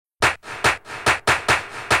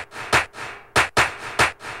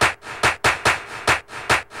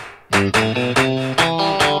Happy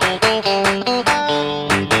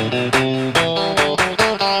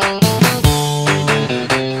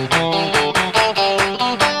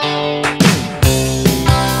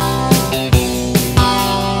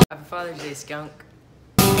Father's Day, skunk.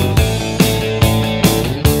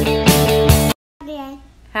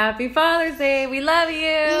 Happy Father's Day. We love you. We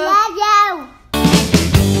love you.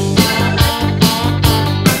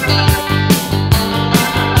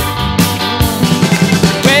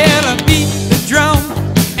 Well, I beat the drum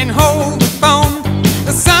and hold the phone.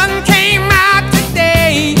 The sun came out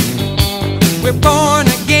today. We're born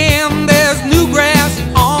again. There's new grass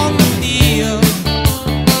on the field.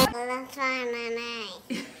 That's my name.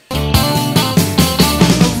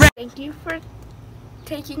 Thank you for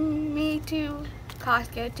taking me to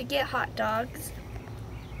Costco to get hot dogs.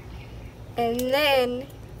 And then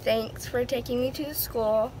thanks for taking me to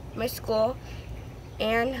my school,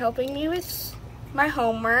 and helping me with my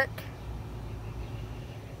homework.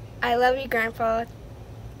 I love you, Grandpa.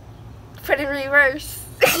 Put it in reverse.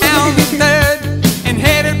 Down the third and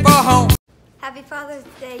headed for home. Happy Father's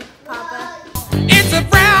Day, Papa. It's a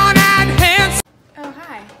brown-eyed handsome Oh,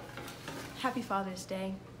 hi. Happy Father's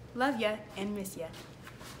Day. Love ya and miss ya.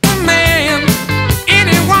 man.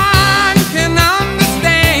 Anyone can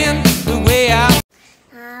understand the way I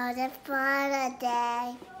Oh, the Father's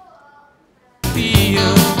Day. feel.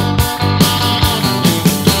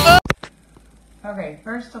 Okay,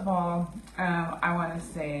 first of all, I want to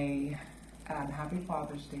say Happy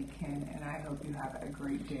Father's Day, Ken, and I hope you have a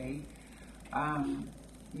great day.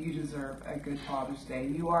 You deserve a good Father's Day.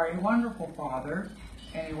 You are a wonderful father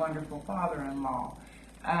and a wonderful father-in-law.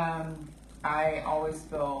 I always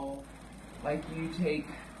feel like you take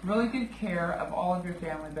really good care of all of your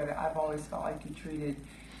family, but I've always felt like you treated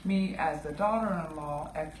me as the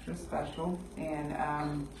daughter-in-law extra special, and I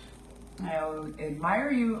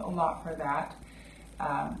admire you a lot for that.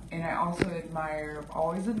 And I also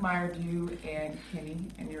always admired you and Kenny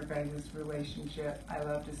and your guys' relationship. I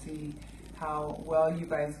love to see how well you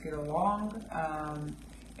guys get along,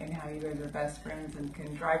 and how you guys are best friends and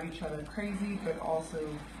can drive each other crazy, but also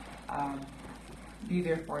be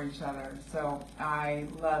there for each other. So I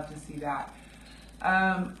love to see that.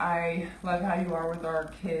 I love how you are with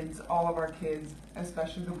our kids, all of our kids,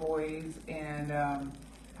 especially the boys, and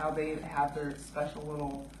how they have their special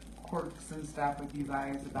little quirks and stuff with you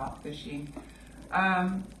guys about fishing.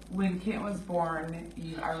 When Kent was born,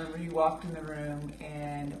 I remember you walked in the room,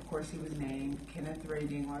 and of course he was named Kenneth Ray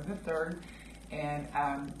Dingler III, and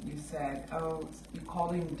you said, oh, you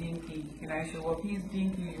called him Dinky, and I said, well, if he's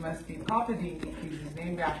Dinky, you must be Papa Dinky, because he's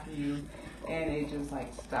named after you, and it just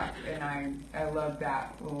like stuck, and I love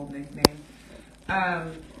that little nickname.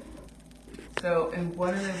 And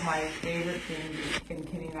one of my favorite things, and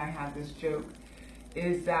Kenny and I had this joke,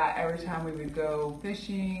 is that every time we would go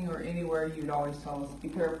fishing or anywhere, you'd always tell us, be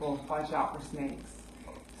careful, watch out for snakes.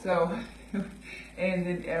 So, and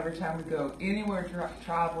then every time we go anywhere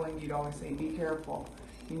traveling, you'd always say, be careful,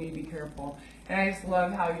 you need to be careful. And I just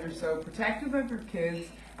love how you're so protective of your kids,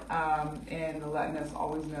 and letting us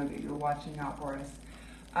always know that you're watching out for us.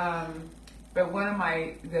 But one of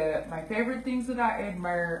my favorite things that I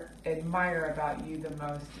admire about you the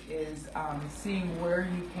most is seeing where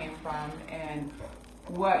you came from and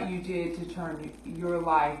what you did to turn your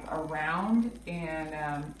life around, and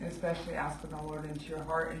especially asking the Lord into your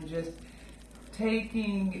heart, and just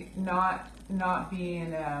taking, not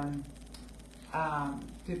being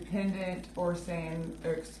dependent or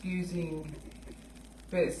excusing,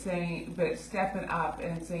 but stepping up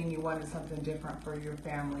and saying you wanted something different for your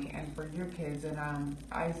family and for your kids. And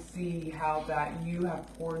I see how that you have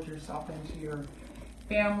poured yourself into your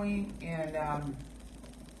family, and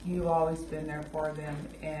you've always been there for them,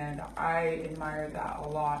 and I admire that a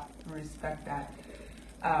lot and respect that.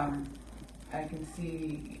 I can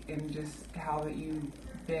see in just how that you've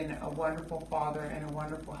been a wonderful father and a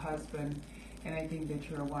wonderful husband, and I think that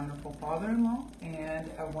you're a wonderful father-in-law and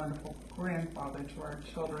a wonderful grandfather to our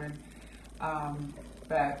children.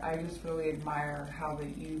 But I just really admire how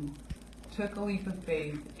that you took a leap of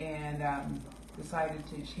faith and decided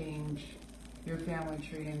to change your family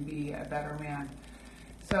tree and be a better man.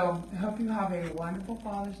 So I hope you have a wonderful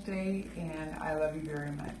Father's Day, and I love you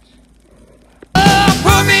very much.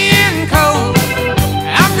 Put me in cold.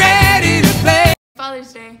 I'm ready to play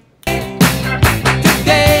Father's Day.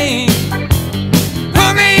 today.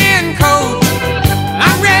 Put me in cold.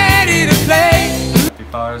 I'm ready to play. Happy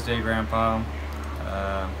Father's Day, Grandpa.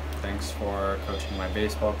 Thanks for coaching my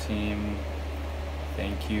baseball team.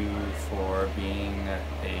 Thank you for being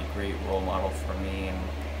a great role model for me, and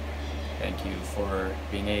thank you for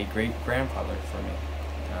being a great grandfather for me.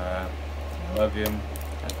 I love you.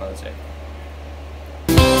 Happy Father's Day.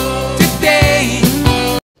 Today,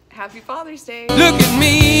 Happy Father's Day. look at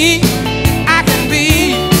me, I can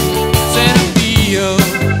be Santa Field.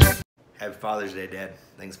 Happy Father's Day, Dad.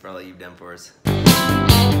 Thanks for all that you've done for us.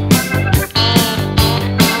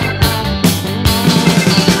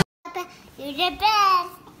 You're the best.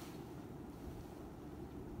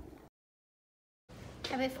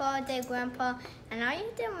 Happy Father's Day, Grandpa. And are you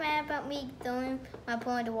still mad about me throwing my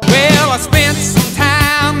boy in the water? Well, I spent some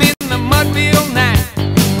time in the Mudville night,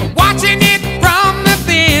 watching it from the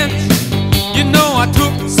bench. You know I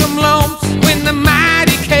took some lumps when the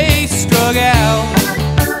mighty case struck out.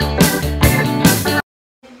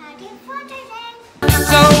 Happy Father's Day.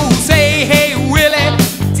 So say, hey Willie,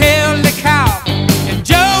 tell the cow and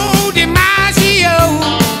Joe DiMaggio,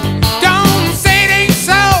 don't say it ain't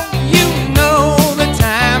so, you know the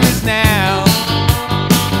time is now.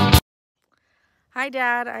 Hi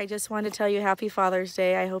Dad, I just wanted to tell you Happy Father's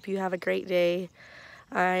Day. I hope you have a great day.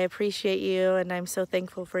 I appreciate you and I'm so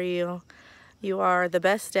thankful for you. You are the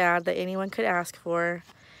best dad that anyone could ask for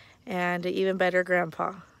and an even better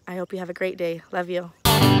grandpa. I hope you have a great day. Love you.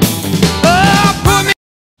 Oh, put me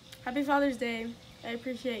Happy Father's Day. I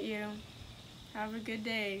appreciate you. Have a good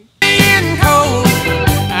day. in cold,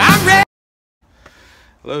 I'm ready.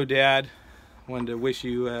 Hello, Dad. Wanted to wish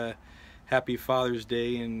you a happy Father's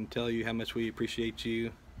Day and tell you how much we appreciate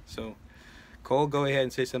you. So, Cole, go ahead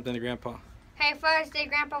and say something to Grandpa. Happy Father's Day,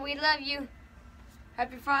 Grandpa. We love you.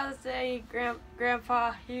 Happy Father's Day,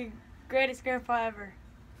 Grandpa. You greatest grandpa ever.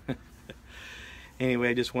 Anyway,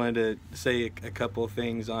 I just wanted to say a couple of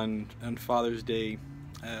things on Father's Day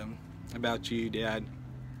about you, Dad,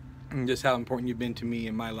 and just how important you've been to me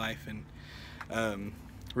in my life, and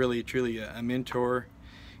really, truly a mentor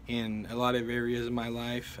in a lot of areas of my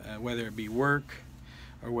life, whether it be work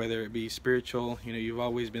or whether it be spiritual. You know, you've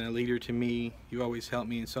always been a leader to me. You've always helped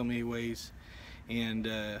me in so many ways, and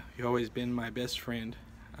you've always been my best friend.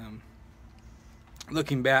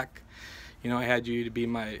 Looking back, you know, I had you to be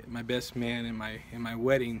my best man in my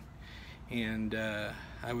wedding, and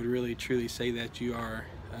I would really truly say that you are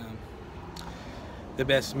the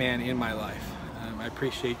best man in my life. I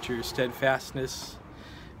appreciate your steadfastness,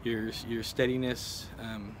 your steadiness.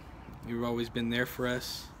 You've always been there for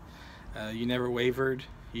us. You never wavered,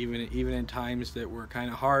 even in times that were kind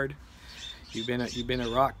of hard. You've been a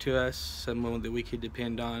rock to us, someone that we could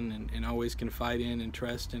depend on and always confide in and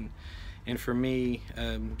trust. And for me,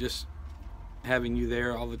 just having you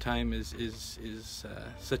there all the time is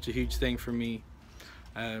such a huge thing for me.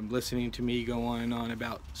 Listening to me go on and on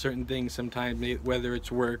about certain things sometimes, whether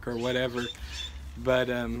it's work or whatever. But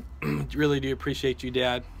really do appreciate you,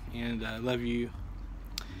 Dad, and I love you.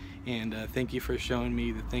 And thank you for showing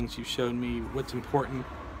me the things you've shown me, what's important.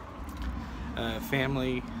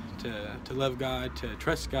 Family, to love God, to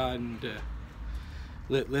trust God, and to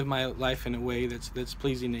live my life in a way that's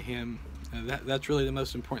pleasing to Him. That's really the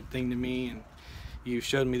most important thing to me, and you've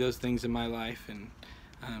showed me those things in my life, and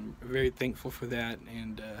I'm very thankful for that.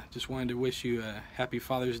 And just wanted to wish you a happy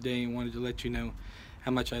Father's Day, and wanted to let you know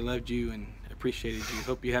how much I loved you and appreciated you.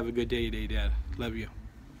 Hope you have a good day today, Dad. Love you.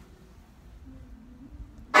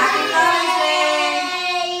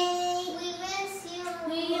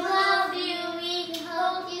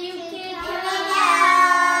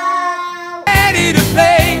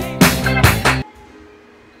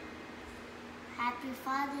 Happy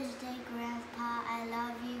Father's Day, Grandpa. I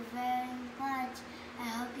love you very much. I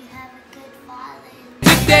hope you have a good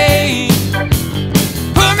Father's Day.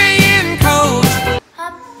 Put me in cold.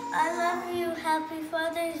 I love you. Happy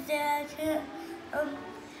Father's Day. I can't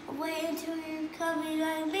wait until you're coming.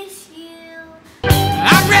 I miss you.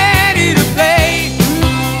 I'm ready to play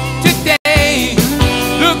today.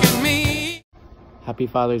 Look at me. Happy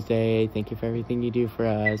Father's Day. Thank you for everything you do for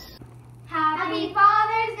us. Happy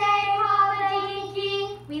Father's Day, Papa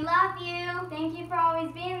Dinky. We love you. Thank you for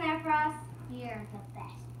always being there for us. You're the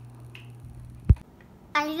best.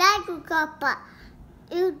 I like you, Papa.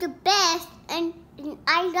 You're the best, and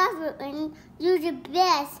I love you, and you're the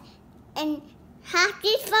best. And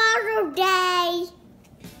happy Father's Day.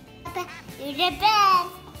 Papa, you're the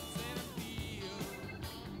best.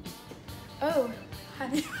 Oh,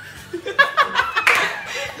 honey.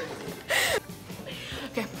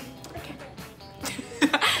 Okay,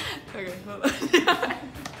 hold on.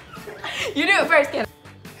 You do it first, Ken.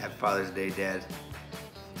 Happy Father's Day, Dad.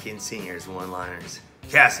 Ken Sr.'s one-liners.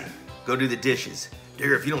 Cassie, go do the dishes.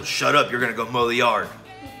 Digger, if you don't shut up, you're gonna go mow the yard.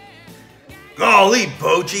 Golly,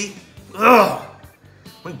 Boji. Ugh.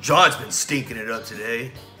 When John's been stinking it up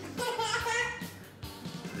today.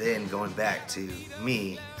 Then going back to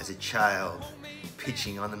me as a child,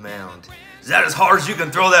 pitching on the mound. Is that as hard as you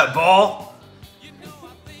can throw that ball?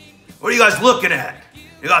 What are you guys looking at?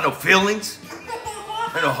 You got no feelings?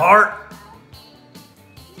 And no heart?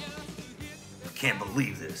 I can't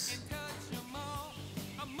believe this.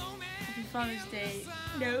 Happy Father's Day.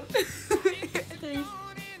 No.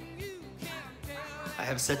 I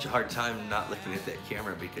have such a hard time not looking at that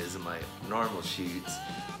camera because of my normal shoots.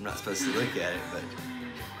 I'm not supposed to look at it, but...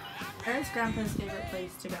 Where's Grandpa's favorite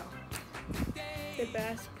place to go? The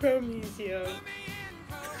Bass Pro Museum.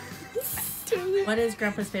 What is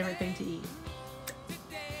Grandpa's favorite thing to eat?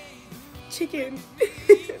 Chicken.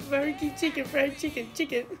 Barbecue chicken, fried chicken,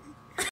 chicken.